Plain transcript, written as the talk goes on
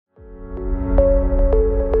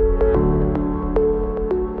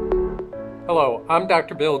Hello, I'm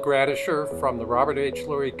Dr. Bill Gradishar from the Robert H.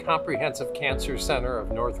 Lurie Comprehensive Cancer Center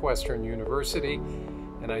of Northwestern University,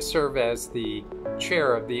 and I serve as the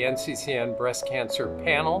chair of the NCCN Breast Cancer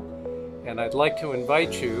Panel, and I'd like to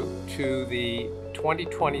invite you to the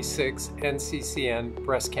 2026 NCCN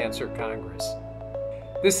Breast Cancer Congress.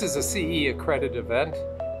 This is a CE accredited event,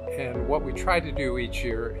 and what we try to do each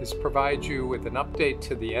year is provide you with an update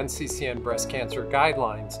to the NCCN Breast Cancer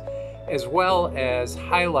Guidelines, as well as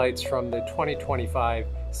highlights from the 2025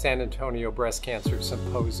 San Antonio Breast Cancer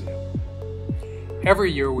Symposium.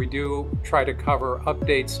 Every year we do try to cover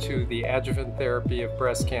updates to the adjuvant therapy of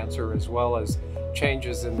breast cancer, as well as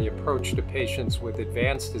changes in the approach to patients with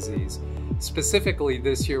advanced disease. Specifically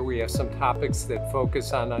this year we have some topics that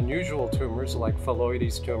focus on unusual tumors like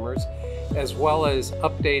phylloides tumors, as well as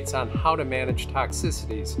updates on how to manage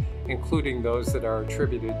toxicities, including those that are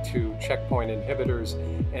attributed to checkpoint inhibitors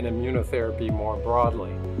and immunotherapy more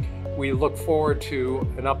broadly. We look forward to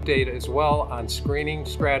an update as well on screening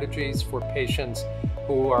strategies for patients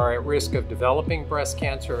who are at risk of developing breast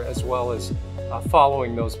cancer, as well as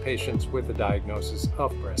following those patients with a diagnosis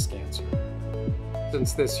of breast cancer.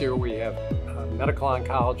 Since this year we have medical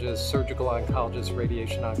oncologists, surgical oncologists,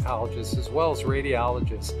 radiation oncologists, as well as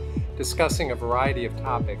radiologists discussing a variety of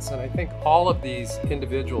topics. And I think all of these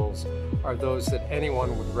individuals are those that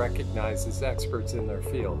anyone would recognize as experts in their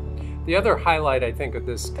field. The other highlight, I think, of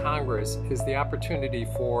this Congress is the opportunity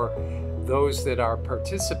for those that are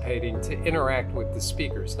participating to interact with the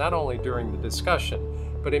speakers, not only during the discussion,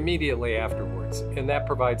 but immediately afterwards. And that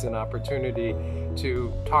provides an opportunity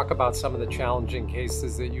to talk about some of the challenging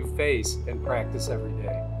cases that you face in practice every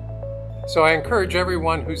day. So I encourage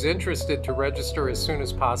everyone who's interested to register as soon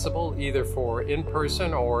as possible, either for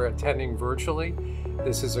in-person or attending virtually.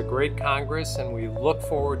 This is a great Congress, and we look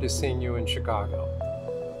forward to seeing you in Chicago.